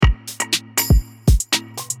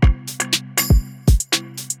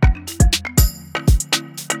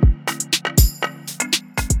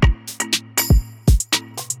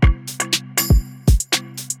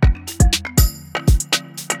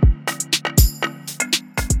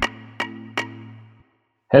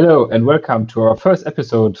Hello and welcome to our first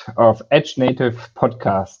episode of Edge Native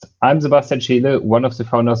Podcast. I'm Sebastian Scheele, one of the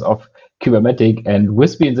founders of Kubermatic, and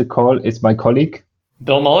with me in the call is my colleague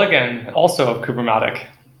Bill Mulligan, also of Kubermatic.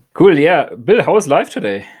 Cool, yeah. Bill, how is life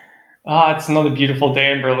today? It's another beautiful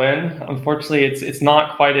day in Berlin. Unfortunately, it's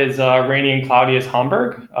not quite as rainy and cloudy as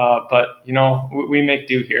Hamburg, but we make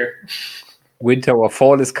do here. Winter or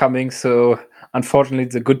fall is coming, so unfortunately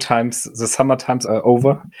the good times, the summer times are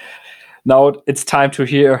over. Now it's time to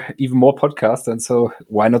hear even more podcasts, and so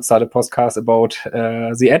why not start a podcast about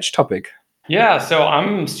the Edge topic? Yeah, so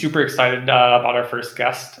I'm super excited about our first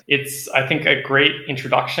guest. It's, I think, a great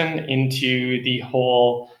introduction into the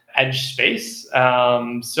whole Edge space.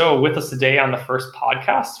 So with us today on the first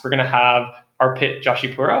podcast, we're going to have Arpit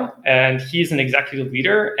Joshipura, and he's an executive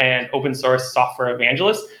leader and open source software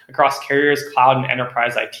evangelist across carriers, cloud, and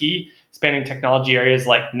enterprise IT, spanning technology areas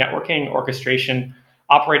like networking, orchestration,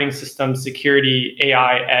 operating systems, security,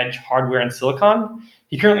 AI, edge, hardware, and silicon.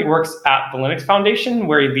 He currently works at the Linux Foundation,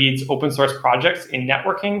 where he leads open source projects in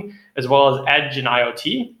networking, as well as edge and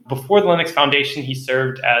IoT. Before the Linux Foundation, he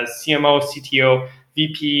served as CMO, CTO,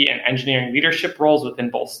 VP, and engineering leadership roles within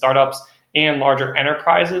both startups and larger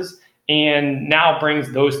enterprises, and now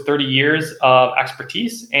brings those 30 years of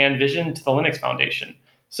expertise and vision to the Linux Foundation.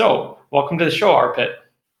 So, welcome to the show, Arpit.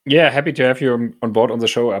 Yeah, happy to have you on board on the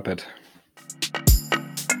show, Arpit.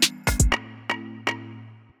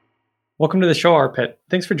 Welcome to the show, Arpit.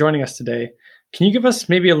 Thanks for joining us today. Can you give us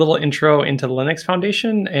maybe a little intro into the Linux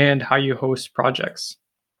Foundation and how you host projects?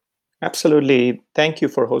 Absolutely. Thank you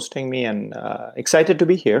for hosting me, and excited to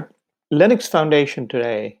be here. Linux Foundation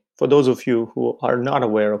today, for those of you who are not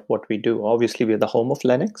aware of what we do, obviously we're the home of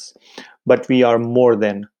Linux, but we are more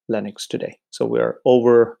than Linux today. So we're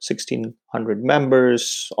over 1,600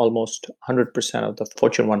 members, almost 100% of the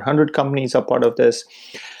Fortune 100 companies are part of this.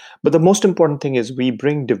 But the most important thing is we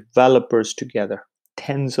bring developers together,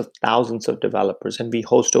 tens of thousands of developers, and we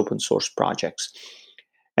host open source projects.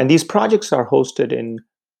 And these projects are hosted in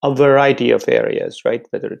a variety of areas, right?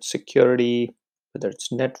 Whether it's security, whether it's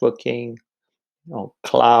networking,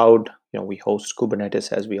 cloud, we host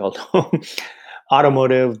Kubernetes, as we all know,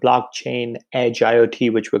 automotive, blockchain, edge,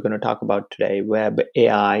 IoT, which we're going to talk about today, web,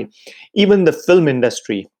 AI, even the film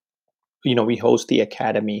industry. We host the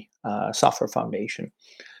Academy Software Foundation,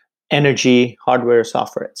 energy, hardware,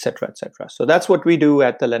 software, et cetera, et cetera. So that's what we do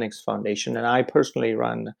at the Linux Foundation. And I personally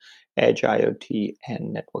run edge, IoT,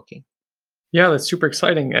 and networking. Yeah, that's super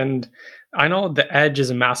exciting. And I know the edge is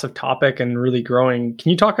a massive topic and really growing.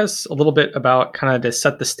 Can you talk us a little bit about kind of to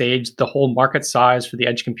set the stage, the whole market size for the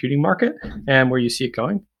edge computing market and where you see it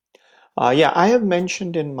going? Yeah, I have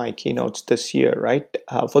mentioned in my keynotes this year, right?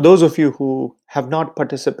 For those of you who have not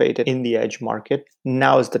participated in the edge market,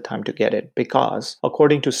 now is the time to get it, because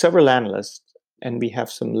according to several analysts, and we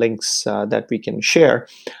have some links that we can share,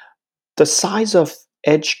 the size of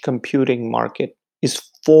edge computing market is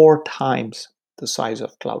 4 times the size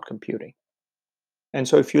of cloud computing. And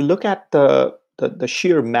so if you look at the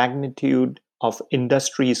sheer magnitude of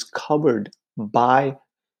industries covered by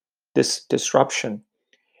this disruption,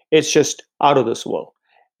 it's just out of this world.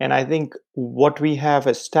 And I think what we have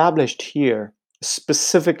established here,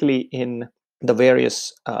 specifically in the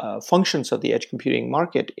various functions of the edge computing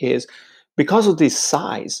market, is because of this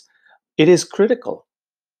size, it is critical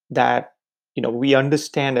that we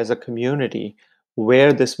understand as a community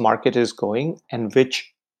where this market is going and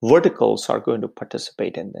which verticals are going to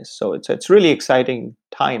participate in this. So it's really exciting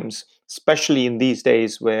times, especially in these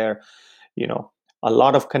days where a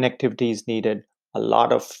lot of connectivity is needed. A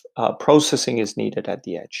lot of processing is needed at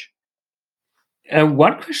the edge.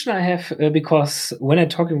 One question I have, because when I'm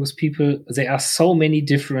talking with people, there are so many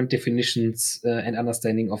different definitions and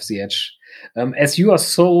understanding of the edge. As you are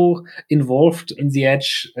so involved in the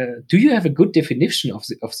edge, do you have a good definition of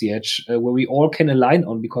the edge where we all can align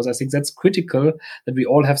on? Because I think that's critical that we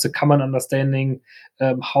all have the common understanding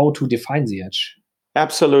how to define the edge.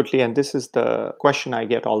 Absolutely, and this is the question I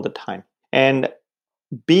get all the time. And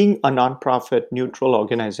being a nonprofit neutral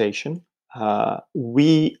organization,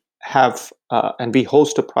 we have and we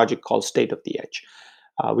host a project called State of the Edge.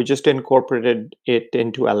 We just incorporated it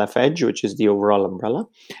into LF Edge, which is the overall umbrella.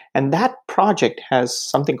 And that project has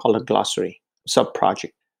something called a glossary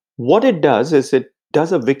sub-project. What it does is it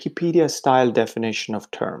does a Wikipedia-style definition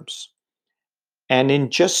of terms. And in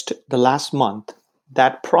just the last month,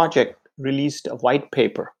 that project released a white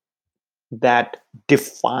paper that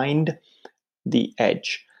defined the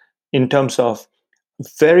edge in terms of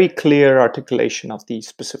very clear articulation of these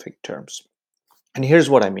specific terms. And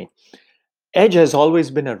here's what I mean. Edge has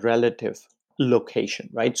always been a relative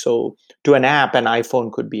location, right? So to an app, an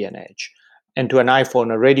iPhone could be an edge. And to an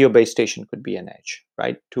iPhone, a radio base station could be an edge,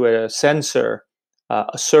 right? To a sensor,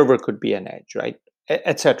 a server could be an edge, right?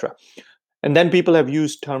 Etc. And then people have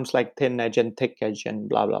used terms like thin edge and thick edge and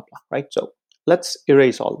blah, blah, blah, right? So let's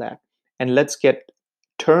erase all that and let's get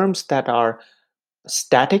terms that are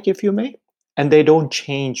static, if you may, and they don't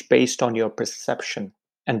change based on your perception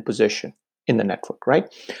and position in the network, right?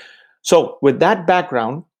 So with that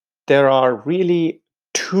background, there are really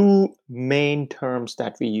two main terms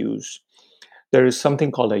that we use. There is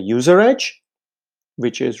something called a user edge,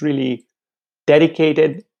 which is really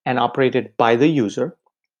dedicated and operated by the user.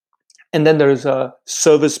 And then there is a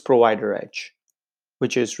service provider edge,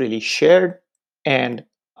 which is really shared and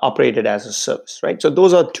operated as a service, right? So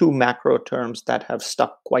those are two macro terms that have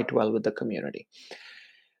stuck quite well with the community.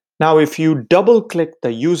 Now, if you double click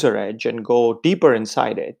the user edge and go deeper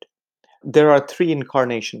inside it, there are three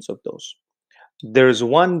incarnations of those. There's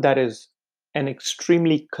one that is an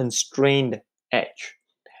extremely constrained edge.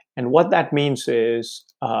 And what that means is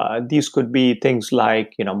these could be things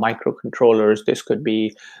like, microcontrollers. This could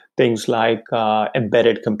be things like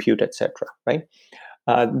embedded compute, etc. Right?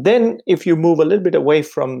 Then, if you move a little bit away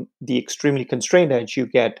from the extremely constrained edge, you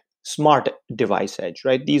get smart device edge.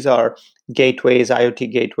 Right? These are gateways,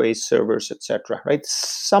 IoT gateways, servers, etc. Right?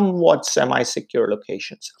 Somewhat semi-secure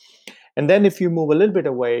locations. And then, if you move a little bit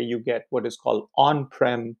away, you get what is called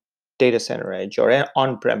on-prem data center edge or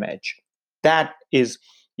on-prem edge. That is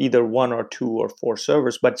either one or two or four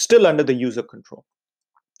servers, but still under the user control.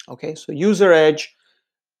 Okay, so user edge,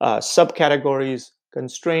 subcategories,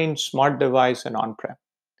 constrained, smart device, and on-prem.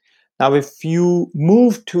 Now, if you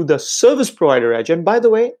move to the service provider edge, and by the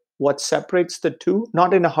way, what separates the two,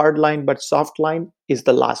 not in a hard line, but soft line, is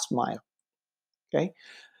the last mile. Okay,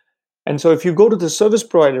 and so if you go to the service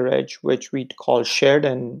provider edge, which we call shared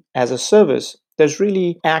and as a service, there's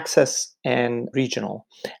really access and regional.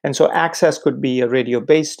 And so access could be a radio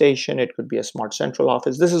base station. It could be a smart central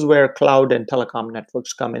office. This is where cloud and telecom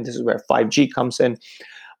networks come in. This is where 5G comes in.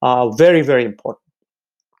 Very, very important.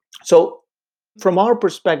 So from our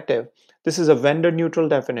perspective, this is a vendor neutral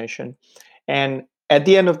definition. And at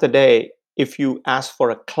the end of the day, if you ask for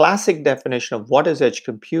a classic definition of what is edge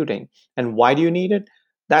computing and why do you need it,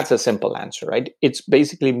 that's a simple answer, right? It's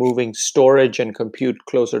basically moving storage and compute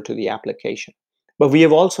closer to the application. But we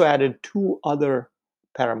have also added two other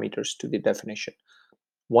parameters to the definition.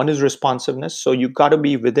 One is responsiveness. So you've got to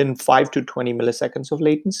be within 5 to 20 milliseconds of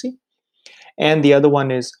latency. And the other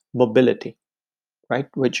one is mobility, right?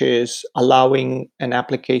 Which is allowing an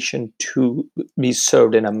application to be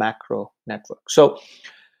served in a macro network. So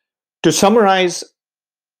to summarize,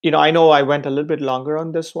 I know I went a little bit longer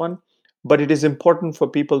on this one, but it is important for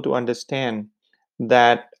people to understand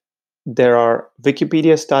that there are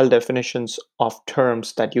Wikipedia-style definitions of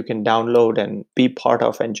terms that you can download and be part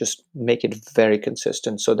of and just make it very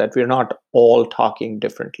consistent so that we're not all talking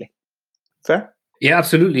differently. Fair? Yeah,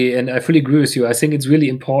 absolutely. And I fully agree with you. I think it's really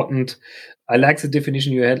important. I like the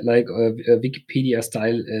definition you had, like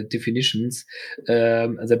Wikipedia-style definitions,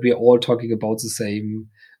 that we are all talking about the same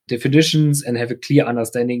definitions and have a clear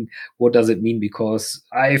understanding what does it mean, because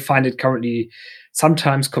I find it currently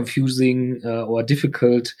sometimes confusing or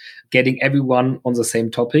difficult getting everyone on the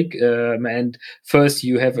same topic. And first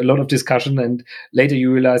you have a lot of discussion and later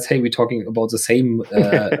you realize, hey, we're talking about the same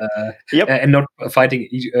Yep. And not fighting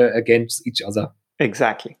against each other.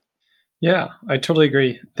 Exactly. Yeah, I totally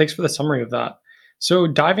agree. Thanks for the summary of that. So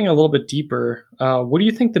diving a little bit deeper, what do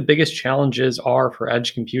you think the biggest challenges are for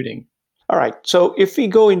edge computing? All right. So if we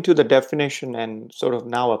go into the definition and sort of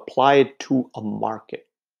now apply it to a market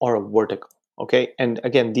or a vertical, okay? And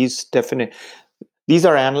again,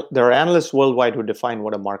 there are analysts worldwide who define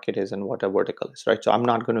what a market is and what a vertical is, right? So I'm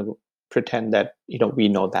not going to pretend that we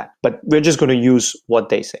know that, but we're just going to use what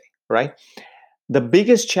they say, right? The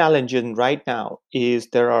biggest challenge right now is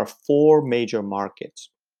there are four major markets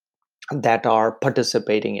that are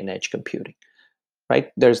participating in edge computing,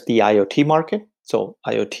 right? There's the IoT market. So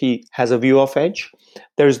IoT has a view of edge.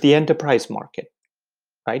 There's the enterprise market,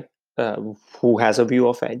 right? Who has a view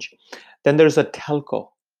of edge. Then there's a telco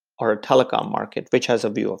or a telecom market, which has a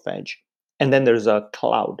view of edge. And then there's a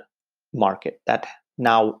cloud market that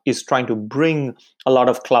now is trying to bring a lot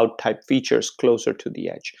of cloud type features closer to the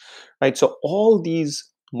edge, right? So all these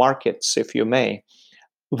markets, if you may,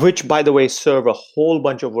 which by the way serve a whole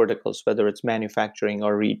bunch of verticals, whether it's manufacturing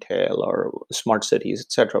or retail or smart cities,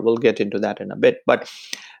 etc. We'll get into that in a bit, but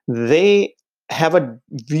they have a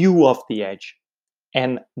view of the edge.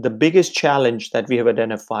 And the biggest challenge that we have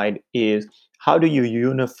identified is how do you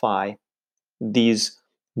unify these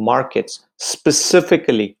markets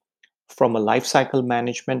specifically from a lifecycle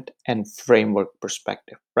management and framework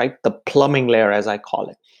perspective, right? The plumbing layer, as I call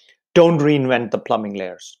it. Don't reinvent the plumbing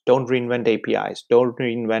layers. Don't reinvent APIs. Don't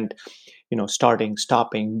reinvent, starting,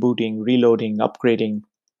 stopping, booting, reloading, upgrading,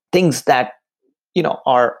 things that,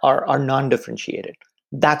 are non-differentiated.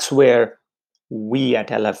 That's where we at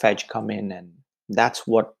LF Edge come in, and that's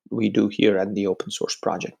what we do here at the open source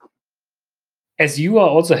project. As you are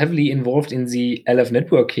also heavily involved in the LF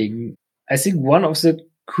networking, I think one of the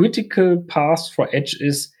critical paths for Edge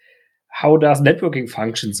is how does networking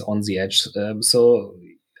functions on the Edge. So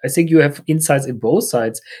I think you have insights in both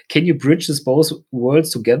sides. Can you bridge these both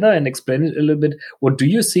worlds together and explain it a little bit? What do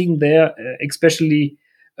you think there, especially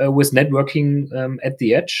with networking at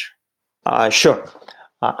the Edge? Sure.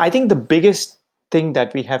 I think the biggest thing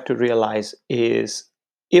that we have to realize is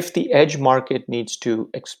if the Edge market needs to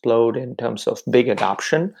explode in terms of big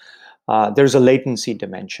adoption, there's a latency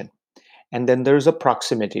dimension. And then there's a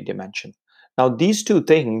proximity dimension. Now, these two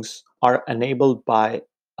things are enabled by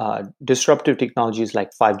disruptive technologies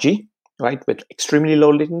like 5G, right, with extremely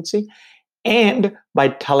low latency, and by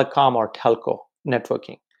telecom or telco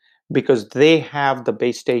networking, because they have the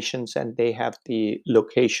base stations and they have the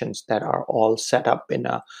locations that are all set up in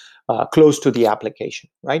a close to the application,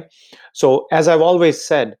 right? So as I've always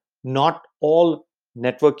said, not all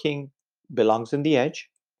networking belongs in the edge,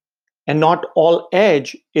 and not all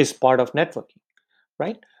edge is part of networking,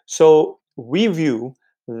 right? So we view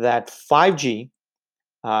that 5G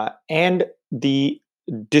and the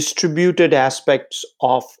distributed aspects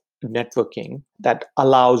of networking that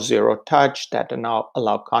allow zero touch, that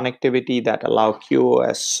allow connectivity, that allow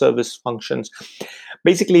QoS service functions,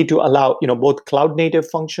 basically to allow both cloud native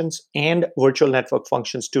functions and virtual network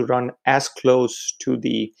functions to run as close to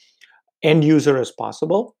the end user as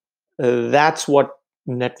possible. That's what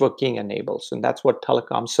networking enables, and that's what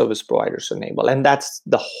telecom service providers enable, and that's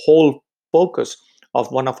the whole focus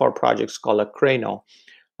of one of our projects called Akraino,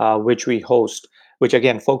 which we host, which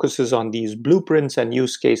again focuses on these blueprints and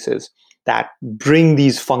use cases that bring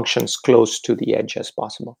these functions close to the edge as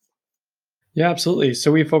possible. Yeah, absolutely.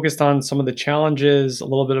 So we focused on some of the challenges, a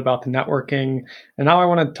little bit about the networking, and now I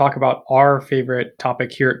want to talk about our favorite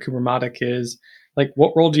topic here at Kubermatic is, like,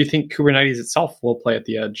 what role do you think Kubernetes itself will play at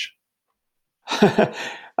the edge?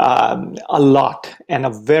 A lot, and a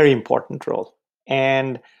very important role.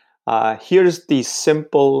 And here's the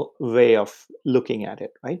simple way of looking at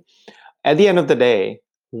it, right? At the end of the day,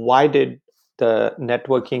 why did the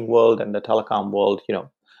networking world and the telecom world,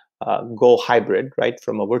 go hybrid, right,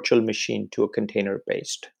 from a virtual machine to a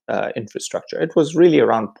container-based infrastructure? It was really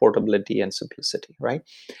around portability and simplicity, right?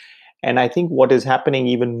 And I think what is happening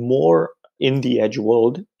even more in the edge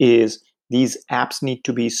world is these apps need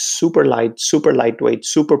to be super light, super lightweight,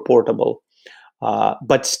 super portable,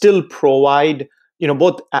 but still provide,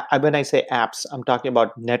 both. When I say apps, I'm talking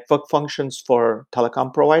about network functions for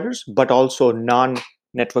telecom providers, but also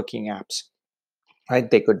non-networking apps, right?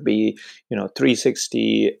 They could be,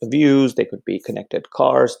 360 views, they could be connected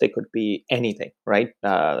cars, they could be anything, right?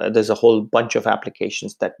 There's a whole bunch of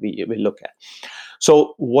applications that we look at.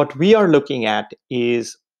 So what we are looking at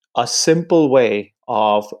is a simple way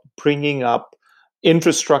of bringing up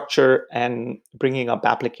infrastructure and bringing up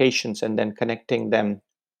applications and then connecting them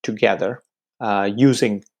together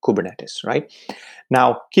using Kubernetes, right?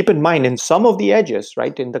 Now, keep in mind, in some of the edges,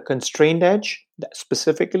 right, in the constrained edge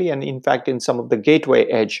specifically, and in fact, in some of the gateway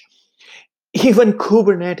edge, even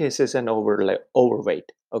Kubernetes is an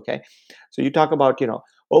overweight, okay? So you talk about,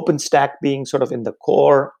 OpenStack being sort of in the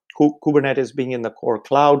core, Kubernetes being in the core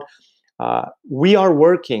cloud. We are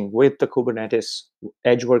working with the Kubernetes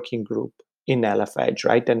Edge working group in LF Edge,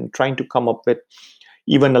 right? And trying to come up with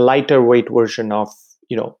even a lighter weight version of,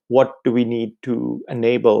 what do we need to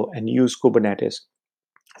enable and use Kubernetes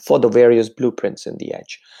for the various blueprints in the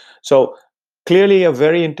edge. So clearly a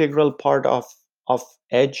very integral part of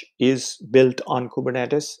Edge is built on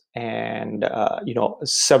Kubernetes, and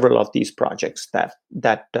several of these projects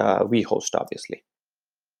that we host, obviously.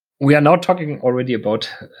 We are now talking already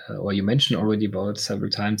about, or you mentioned already about several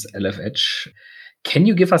times, LF Edge. Can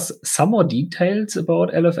you give us some more details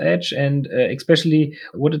about LF Edge and especially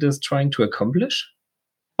what it is trying to accomplish?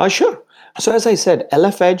 Sure. So as I said,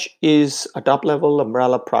 LF Edge is a top-level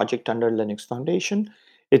umbrella project under Linux Foundation.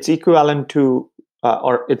 It's equivalent to,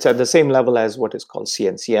 or it's at the same level as what is called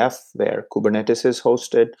CNCF, where Kubernetes is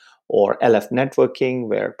hosted, or LF Networking,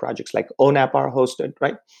 where projects like ONAP are hosted,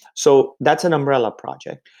 right? So that's an umbrella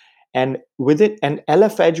project. And with it, and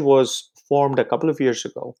LF Edge was formed a couple of years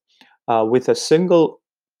ago with a single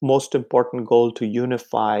most important goal to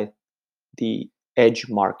unify the edge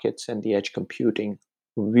markets and the edge computing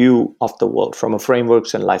view of the world from a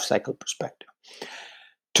frameworks and lifecycle perspective.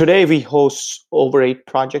 Today, we host over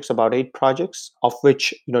about eight projects, of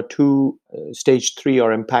which two stage 3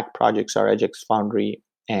 or impact projects are EdgeX Foundry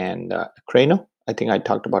and Akraino. I think I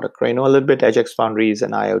talked about Akraino a little bit. EdgeX Foundry is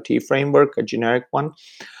an IoT framework, a generic one.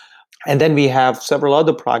 And then we have several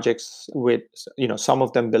other projects with, some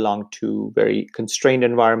of them belong to very constrained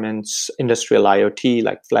environments, industrial IoT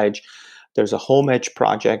like Fledge. There's a home edge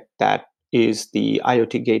project that is the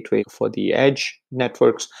IoT gateway for the edge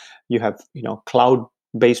networks. You have,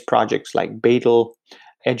 cloud-based projects like Beetle,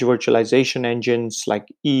 edge virtualization engines like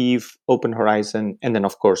Eve, Open Horizon, and then,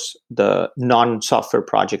 of course, the non-software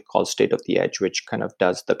project called State of the Edge, which kind of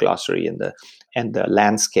does the glossary and the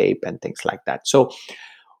landscape and things like that. So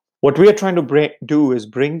what we are trying to do is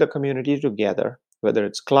bring the community together, whether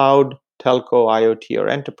it's cloud, telco, IoT, or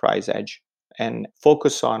enterprise edge, and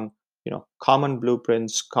focus on common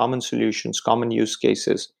blueprints, common solutions, common use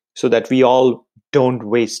cases, so that we all don't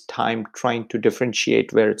waste time trying to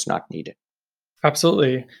differentiate where it's not needed.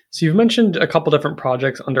 Absolutely. So you've mentioned a couple different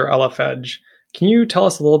projects under LF Edge. Can you tell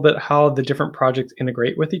us a little bit how the different projects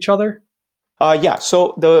integrate with each other? Yeah.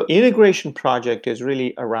 So the integration project is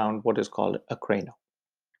really around what is called Akraino.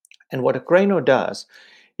 And what Akraino does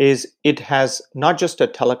is it has not just a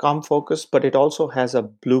telecom focus, but it also has a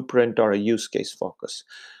blueprint or a use case focus.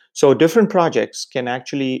 So different projects can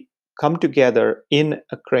actually come together in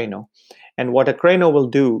Akraino. And what Akraino will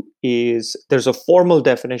do is there's a formal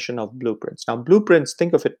definition of blueprints. Now, blueprints,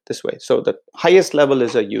 think of it this way. So the highest level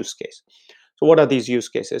is a use case. So what are these use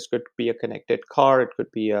cases? It could be a connected car. It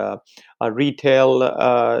could be a retail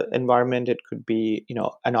environment. It could be,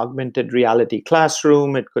 an augmented reality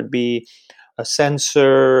classroom. It could be a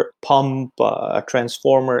sensor, pump, a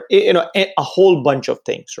transformer, a whole bunch of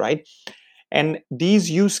things, right? And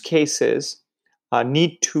these use cases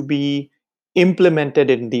need to be implemented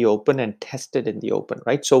in the open and tested in the open,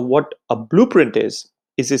 right? So what a blueprint is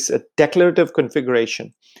a declarative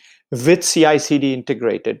configuration with CI/CD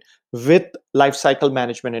integrated, with lifecycle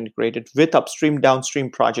management integrated, with upstream, downstream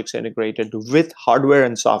projects integrated, with hardware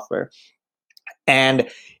and software. And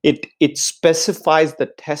it specifies the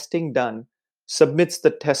testing done, submits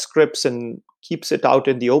the test scripts, and keeps it out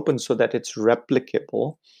in the open so that it's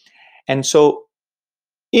replicable. And so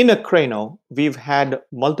in Akraino, we've had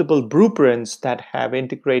multiple blueprints that have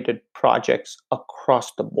integrated projects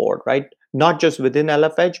across the board, right? Not just within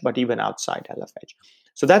LF Edge, but even outside LF Edge.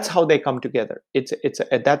 So that's how they come together.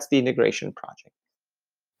 That's the integration project.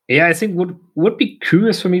 Yeah, I think would be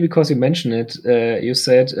curious for me because you mentioned it. You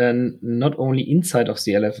said not only inside of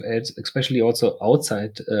the LF Edge, especially also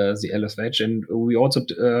outside the LF Edge, and we also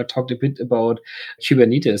talked a bit about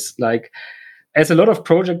Kubernetes. Like, as a lot of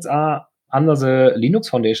projects are under the Linux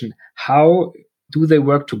Foundation, how do they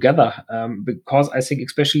work together? Because I think,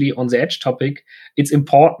 especially on the Edge topic, it's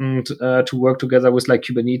important to work together with like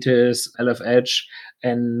Kubernetes, LF Edge,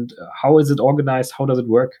 and how is it organized? How does it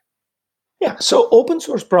work? Yeah, so open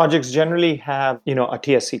source projects generally have, a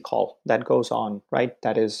TSC call that goes on, right?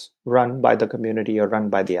 That is run by the community or run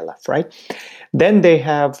by the LF, right? Then they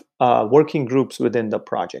have working groups within the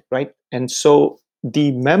project, right? And so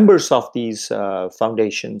the members of these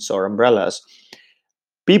foundations or umbrellas,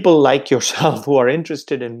 people like yourself who are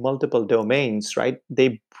interested in multiple domains, right?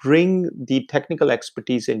 They bring the technical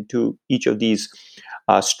expertise into each of these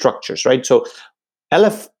structures, right? So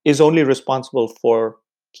LF is only responsible for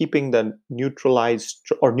keeping the neutralized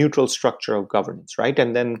or neutral structure of governance, right?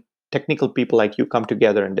 And then technical people like you come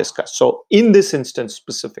together and discuss. So in this instance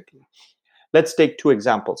specifically, let's take two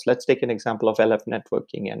examples. Let's take an example of LF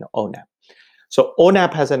networking and ONAP. So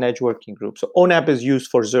ONAP has an edge working group. So ONAP is used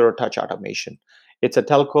for zero-touch automation. It's a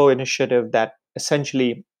telco initiative that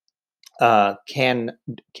essentially can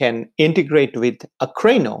integrate with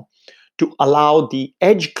Akraino to allow the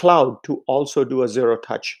edge cloud to also do a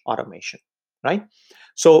zero-touch automation, right?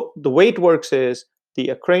 So the way it works is the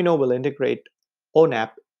Akraino will integrate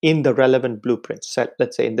ONAP in the relevant blueprints. So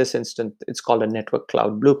let's say in this instance, it's called a network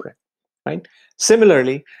cloud blueprint, right?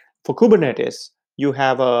 Similarly, for Kubernetes, you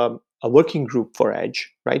have a working group for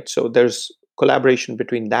Edge, right? So there's collaboration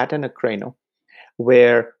between that and Akraino,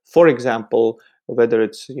 where, for example, whether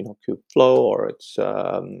it's Kubeflow or it's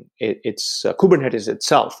Kubernetes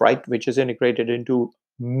itself, right, which is integrated into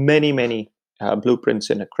many blueprints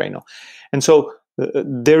in Akraino, and so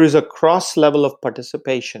there is a cross level of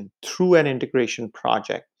participation through an integration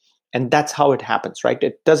project, and that's how it happens, right?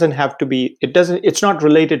 It doesn't have to be. It's not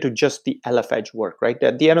related to just the LF Edge work, right?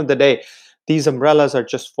 At the end of the day, these umbrellas are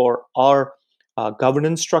just for our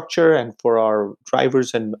governance structure and for our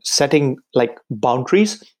drivers and setting like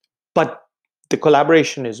boundaries, but the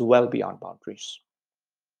collaboration is well beyond boundaries.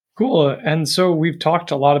 Cool. And so we've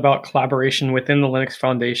talked a lot about collaboration within the Linux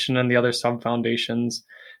Foundation and the other sub-foundations.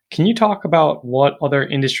 Can you talk about what other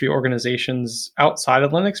industry organizations outside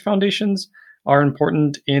of Linux Foundations are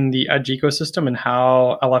important in the Edge ecosystem and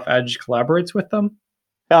how LF Edge collaborates with them?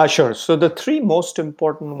 Sure. So the three most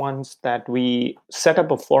important ones that we set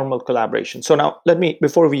up a formal collaboration. So now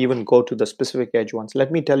before we even go to the specific Edge ones,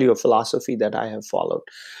 let me tell you a philosophy that I have followed.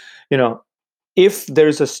 If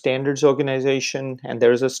there's a standards organization and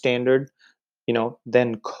there's a standard,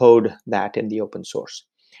 then code that in the open source.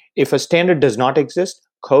 If a standard does not exist,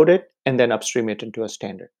 code it and then upstream it into a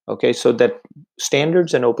standard. Okay, so that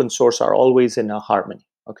standards and open source are always in a harmony.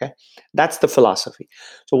 Okay, that's the philosophy.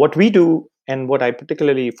 So what we do and what I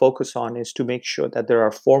particularly focus on is to make sure that there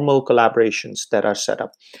are formal collaborations that are set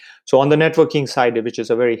up. So on the networking side, which is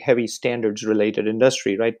a very heavy standards related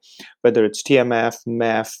industry, right? Whether it's TMF,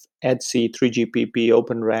 MEF, EDC, 3GPP,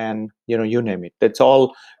 Open RAN, you name it. It's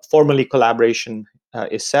all formally collaboration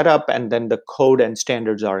is set up, and then the code and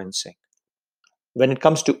standards are in sync. When it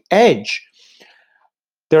comes to Edge,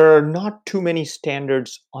 there are not too many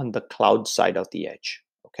standards on the cloud side of the Edge.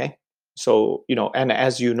 Okay. So, and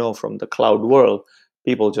as you know from the cloud world,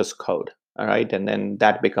 people just code, all right? And then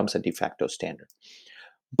that becomes a de facto standard.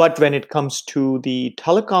 But when it comes to the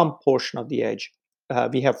telecom portion of the Edge,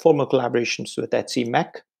 we have formal collaborations with ETSI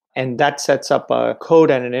MEC, and that sets up a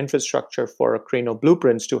code and an infrastructure for Akraino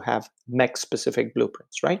blueprints to have MEC-specific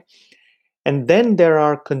blueprints, right? And then there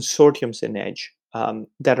are consortiums in Edge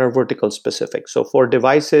that are vertical specific. So for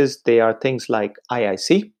devices, they are things like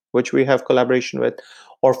IIC, which we have collaboration with,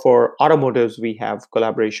 or for automotives, we have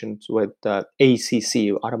collaborations with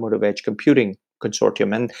AECC, Automotive Edge Computing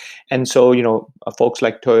Consortium. And so, folks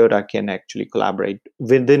like Toyota can actually collaborate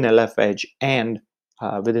within LF Edge and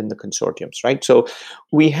within the consortiums, right? So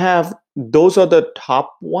we have, those are the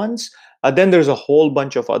top ones. Then there's a whole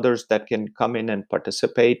bunch of others that can come in and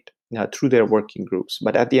participate through their working groups.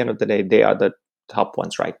 But at the end of the day, they are the top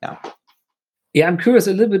ones right now. Yeah, I'm curious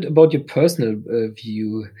a little bit about your personal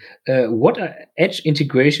view. What are Edge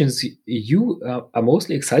integrations you are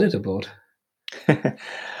mostly excited about?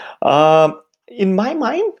 In my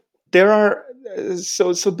mind, there are,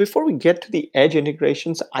 so before we get to the Edge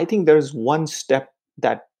integrations, I think there's one step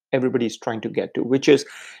that everybody's trying to get to, which is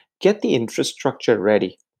get the infrastructure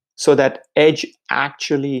ready so that Edge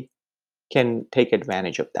actually can take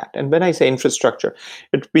advantage of that. And when I say infrastructure,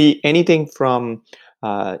 it would be anything from,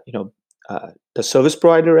 the service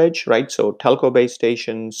provider edge, right? So telco base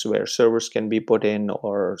stations where servers can be put in,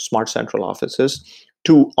 or smart central offices,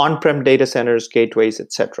 to on-prem data centers, gateways,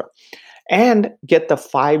 etc. And get the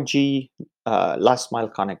 5G last mile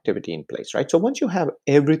connectivity in place, right? So once you have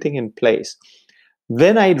everything in place,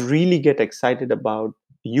 then I really get excited about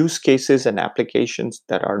use cases and applications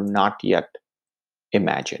that are not yet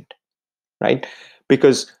imagined, right?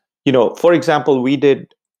 Because, for example, we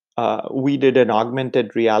did an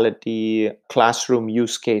augmented reality classroom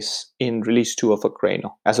use case in release 2 of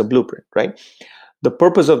Akraino as a blueprint, right? The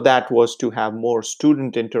purpose of that was to have more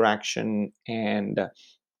student interaction and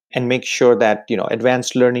make sure that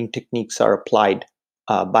advanced learning techniques are applied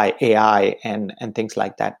by AI and things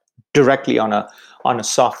like that directly on a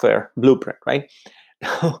software blueprint, right?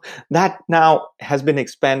 That now has been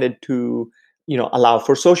expanded to allow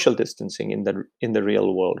for social distancing in the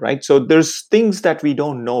real world, right? So there's things that we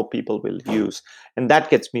don't know people will use, and that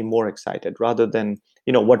gets me more excited rather than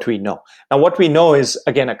what we know. Now, what we know is,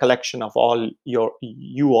 again, a collection of all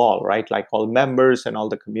you all, right? Like all members and all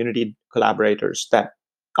the community collaborators that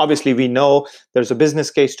obviously we know there's a business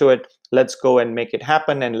case to it. Let's go and make it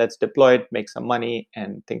happen, and let's deploy it, make some money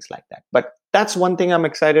and things like that. But that's one thing I'm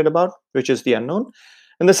excited about, which is the unknown.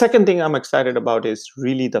 And the second thing I'm excited about is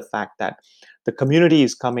really the fact that the community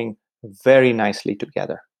is coming very nicely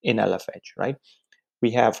together in LF Edge, right?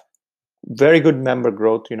 We have very good member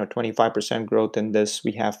growth, 25% growth in this.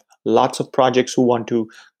 We have lots of projects who want to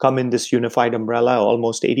come in this unified umbrella,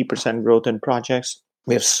 almost 80% growth in projects.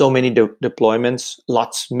 We have so many deployments,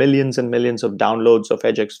 millions and millions of downloads of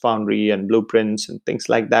EdgeX Foundry and blueprints and things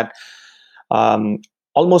like that.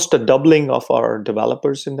 Almost a doubling of our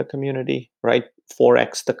developers in the community, right?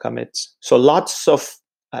 4x the commits. So lots of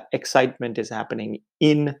excitement is happening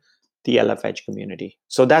in the LF Edge community.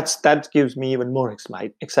 So that gives me even more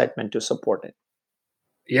excitement to support it.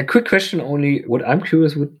 Yeah, quick question only. What I'm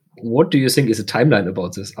curious with, what do you think is a timeline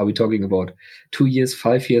about this? Are we talking about 2 years,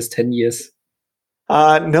 5 years, 10 years?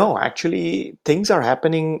 No, actually, things are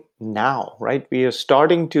happening now, right? We are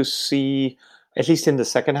starting to see, at least in the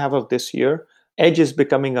second half of this year, Edge is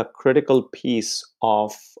becoming a critical piece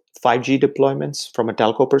of 5G deployments from a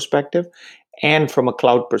telco perspective and from a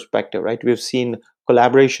cloud perspective, right? We've seen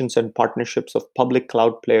collaborations and partnerships of public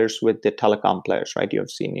cloud players with the telecom players, right? You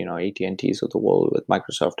have seen, AT&Ts of the world with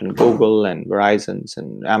Microsoft and Google and Verizon's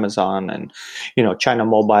and Amazon and, China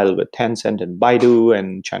Mobile with Tencent and Baidu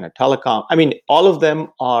and China Telecom. I mean, all of them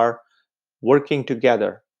are working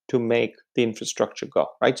together to make the infrastructure go,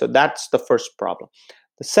 right? So that's the first problem.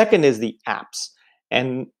 The second is the apps.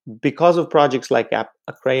 And because of projects like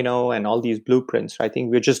Akraino and all these blueprints, I think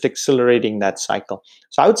we're just accelerating that cycle.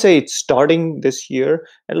 So I would say it's starting this year.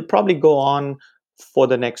 It'll probably go on for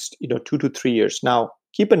the next 2 to 3 years. Now,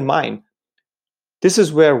 keep in mind, this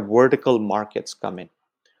is where vertical markets come in.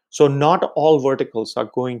 So not all verticals are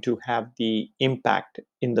going to have the impact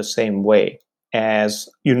in the same way as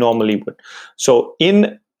you normally would. So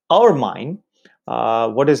in our mind,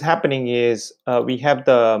 what is happening is we have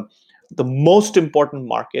the most important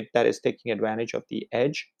market that is taking advantage of the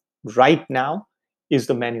edge right now is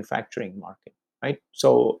the manufacturing market, right?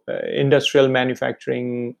 So industrial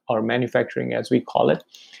manufacturing, or manufacturing as we call it,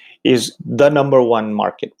 is the number one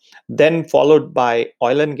market. Then followed by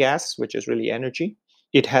oil and gas, which is really energy.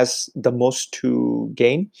 It has the most to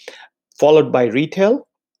gain, followed by retail.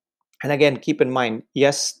 And again, keep in mind,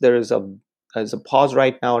 yes, there's a pause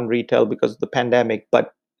right now in retail because of the pandemic,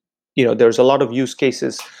 but there's a lot of use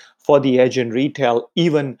cases for the edge in retail,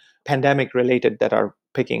 even pandemic related, that are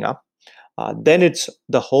picking up. Then it's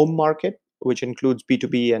the home market, which includes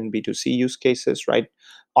B2B and B2C use cases, right?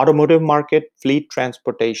 Automotive market, fleet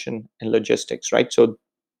transportation, and logistics, right? So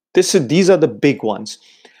these are the big ones.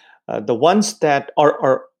 The ones that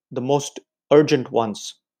are the most urgent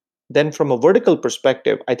ones. Then from a vertical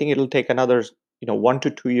perspective, I think it'll take another 1 to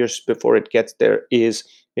 2 years before it gets there, is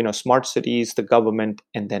smart cities, the government,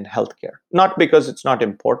 and then healthcare. Not because it's not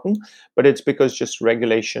important, but it's because just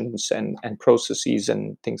regulations and processes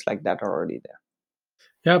and things like that are already there.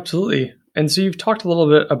 Yeah, absolutely. And so you've talked a little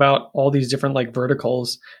bit about all these different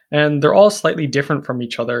verticals, and they're all slightly different from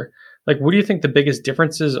each other. What do you think the biggest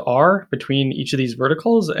differences are between each of these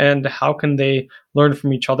verticals, and how can they learn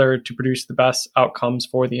from each other to produce the best outcomes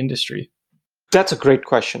for the industry? That's a great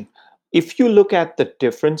question. If you look at the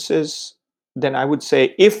differences, then I would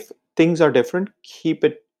say if things are different, keep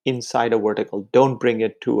it inside a vertical. Don't bring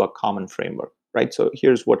it to a common framework, right? So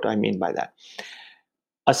here's what I mean by that.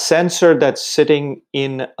 A sensor that's sitting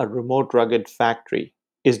in a remote rugged factory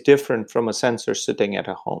is different from a sensor sitting at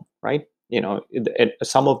a home, right?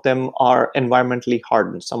 Some of them are environmentally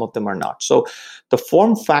hardened, some of them are not. So the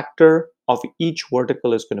form factor of each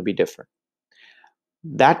vertical is going to be different.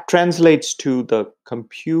 That translates to the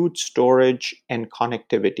compute, storage, and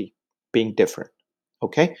connectivity being different.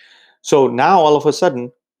 Okay. So now all of a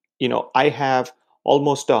sudden, I have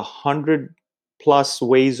almost 100 plus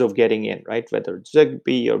ways of getting in, right? Whether it's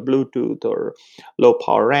Zigbee or Bluetooth or low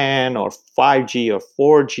power RAN or 5G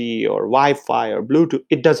or 4G or Wi-Fi or Bluetooth,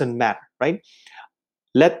 it doesn't matter, right?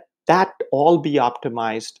 Let that all be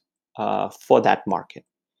optimized for that market.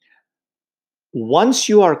 Once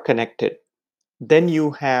you are connected, then you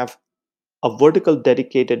have a vertical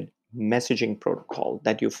dedicated messaging protocol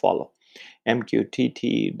that you follow.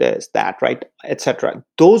 MQTT, this, that, right, etc.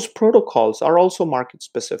 Those protocols are also market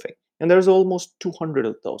specific, and there's almost 200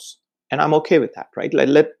 of those, and I'm okay with that, right?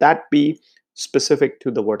 Let that be specific to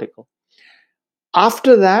the vertical.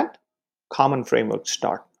 After that, common frameworks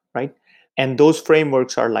start, right? And those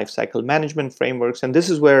frameworks are lifecycle management frameworks, and this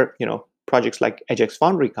is where projects like EdgeX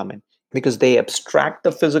Foundry come in, because they abstract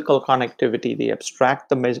the physical connectivity, they abstract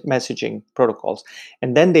the messaging protocols,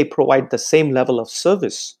 and then they provide the same level of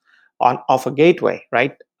service of a gateway,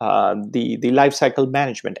 right? The lifecycle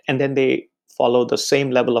management, and then they follow the same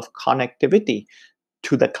level of connectivity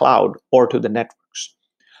to the cloud or to the networks.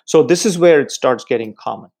 So this is where it starts getting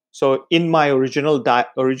common. So in my original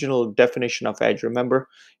definition of edge, remember,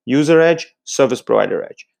 user edge, service provider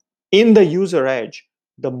edge. In the user edge,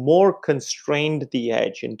 the more constrained the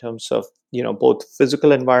edge in terms of both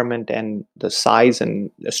physical environment and the size and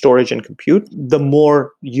the storage and compute, the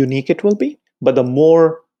more unique it will be. But the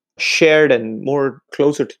more shared and more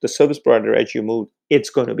closer to the service provider edge you move,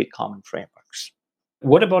 it's going to be common frameworks.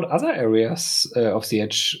 What about other areas of the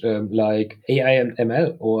edge, like AI and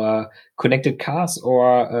ML or connected cars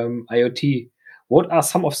or IoT? What are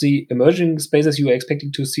some of the emerging spaces you are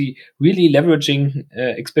expecting to see really leveraging,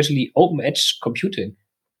 especially open edge computing?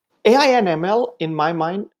 AI and ML, in my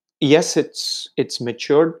mind, yes, it's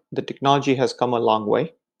matured. The technology has come a long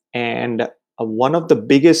way. And one of the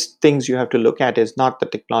biggest things you have to look at is not the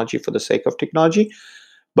technology for the sake of technology,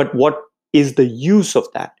 but what is the use of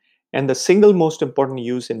that. And the single most important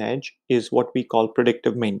use in edge is what we call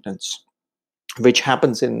predictive maintenance, which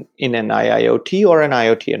happens in an IIoT or an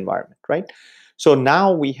IoT environment, right? So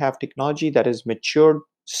now we have technology that is matured,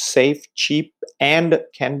 safe, cheap, and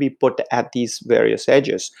can be put at these various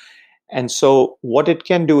edges. And so what it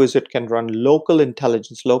can do is it can run local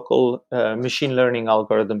intelligence, local machine learning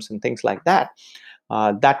algorithms and things like that.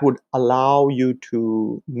 That would allow you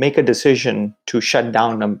to make a decision to shut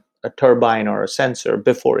down a turbine or a sensor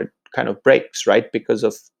before it kind of breaks, right? Because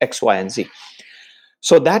of X, Y, and Z.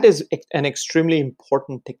 So that is an extremely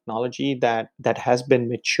important technology that has been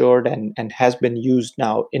matured and has been used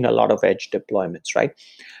now in a lot of edge deployments, right?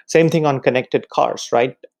 Same thing on connected cars,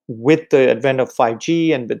 right? With the advent of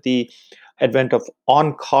 5G and with the advent of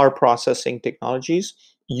on-car processing technologies,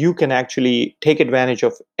 you can actually take advantage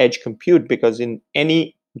of edge compute, because in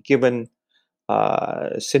any given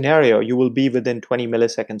scenario, you will be within 20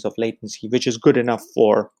 milliseconds of latency, which is good enough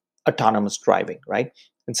for autonomous driving, right?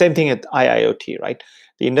 And same thing at IIoT, right?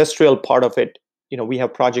 The industrial part of it, we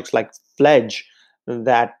have projects like Fledge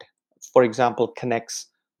that, for example, connects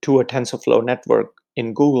to a TensorFlow network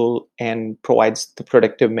in Google and provides the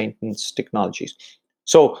predictive maintenance technologies.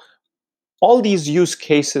 So all these use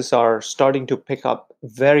cases are starting to pick up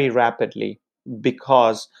very rapidly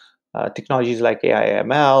because technologies like AI,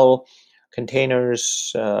 ML,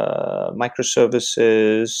 containers,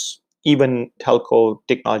 microservices, even telco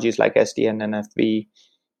technologies like SDN and FV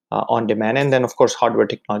on demand, and then of course hardware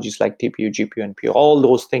technologies like TPU, GPU, NPU. All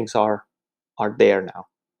those things are there now.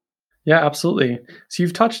 Yeah, absolutely. So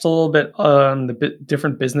you've touched a little bit on the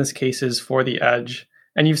different business cases for the edge,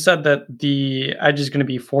 and you've said that the edge is going to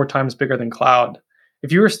be 4 times bigger than cloud.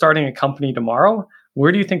 If you were starting a company tomorrow,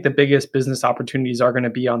 where do you think the biggest business opportunities are going to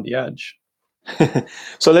be on the edge?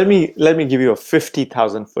 So let me give you a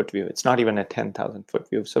 50,000 foot view. It's not even a 10,000 foot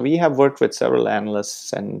view. So we have worked with several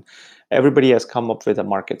analysts, and everybody has come up with a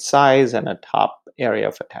market size and a top area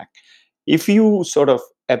of attack. If you sort of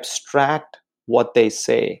abstract what they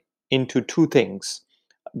say into 2 things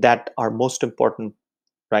that are most important,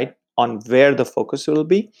 right, on where the focus will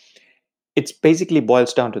be, it basically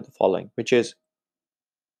boils down to the following, which is,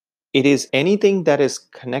 it is anything that is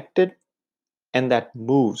connected and that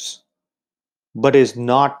moves, but is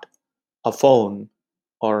not a phone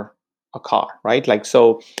or a car, right? Like,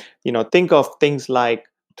 so, think of things like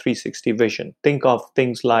 360 vision, think of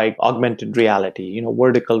things like augmented reality,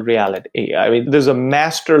 vertical reality. I mean, there's a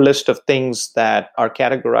master list of things that are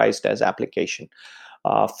categorized as application.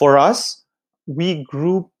 For us, we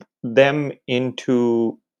group them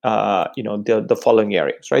into the following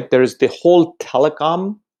areas, right? There is the whole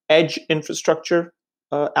telecom edge infrastructure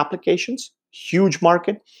applications, huge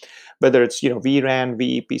market, whether it's vRAN,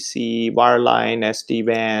 VEPC, wireline,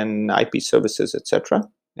 SD-WAN, IP services, etc.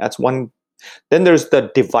 That's one. Then there's the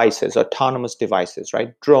devices, autonomous devices,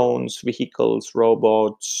 right? Drones, vehicles,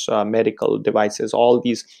 robots, medical devices, all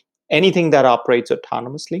these, anything that operates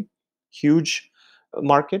autonomously, huge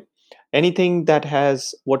market. Anything that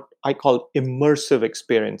has what I call immersive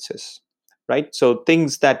experiences, right? So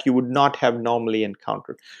things that you would not have normally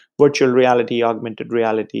encountered: virtual reality, augmented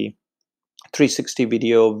reality, 360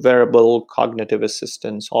 video, wearable, cognitive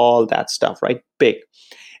assistance, all that stuff, right? Big.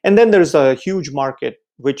 And then there's a huge market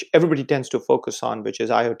which everybody tends to focus on, which is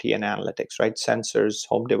IoT and analytics, right? Sensors,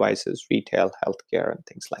 home devices, retail, healthcare, and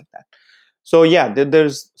things like that. So yeah,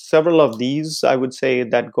 there's several of these, I would say,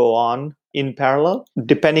 that go on in parallel.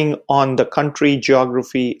 Depending on the country,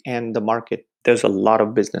 geography, and the market, there's a lot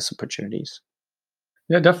of business opportunities.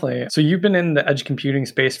 Yeah, definitely. So you've been in the edge computing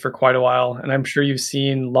space for quite a while, and I'm sure you've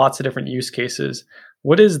seen lots of different use cases.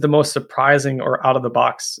 What is the most surprising or out of the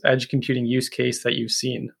box edge computing use case that you've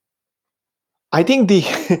seen? I think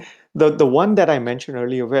the one that I mentioned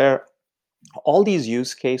earlier, where all these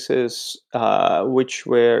use cases, which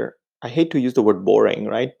were, I hate to use the word boring,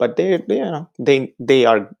 right? But they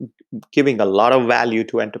are giving a lot of value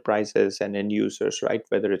to enterprises and end users, right?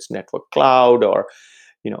 Whether it's network cloud or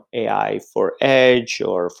AI for edge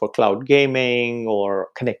or for cloud gaming or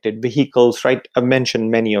connected vehicles, right? I've mentioned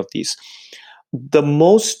many of these. The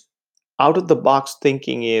most out of the box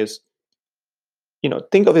thinking is,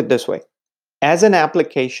 think of it this way. As an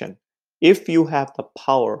application, if you have the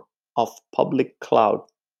power of public cloud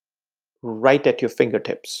right at your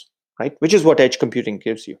fingertips, right, which is what edge computing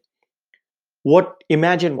gives you,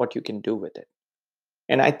 imagine what you can do with it.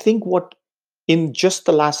 And I think what in just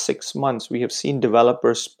the last 6 months we have seen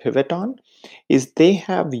developers pivot on is they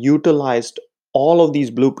have utilized all of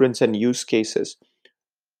these blueprints and use cases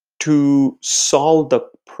to solve the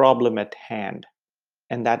problem at hand,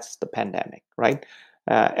 and that's the pandemic, right?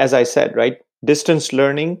 As I said, right, distance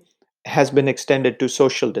learning has been extended to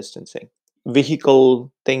social distancing.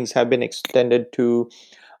 Vehicle things have been extended to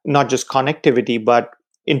not just connectivity, but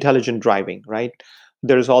intelligent driving, right?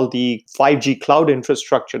 There's all the 5G cloud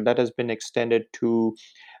infrastructure that has been extended to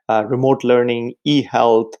remote learning,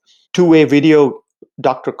 e-health, two-way video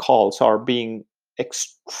doctor calls are being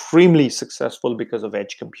extremely successful because of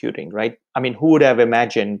edge computing, right? I mean, who would have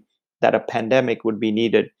imagined that a pandemic would be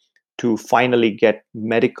needed to finally get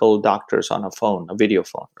medical doctors on a phone, a video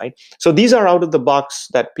phone, right? So these are out of the box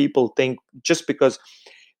that people think just because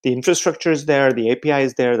the infrastructure is there, the API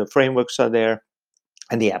is there, the frameworks are there,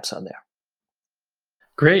 and the apps are there.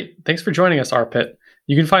 Great. Thanks for joining us, Arpit.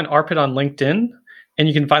 You can find Arpit on LinkedIn, and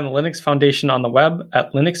you can find the Linux Foundation on the web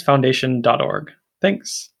at linuxfoundation.org.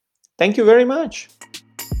 Thanks. Thank you very much.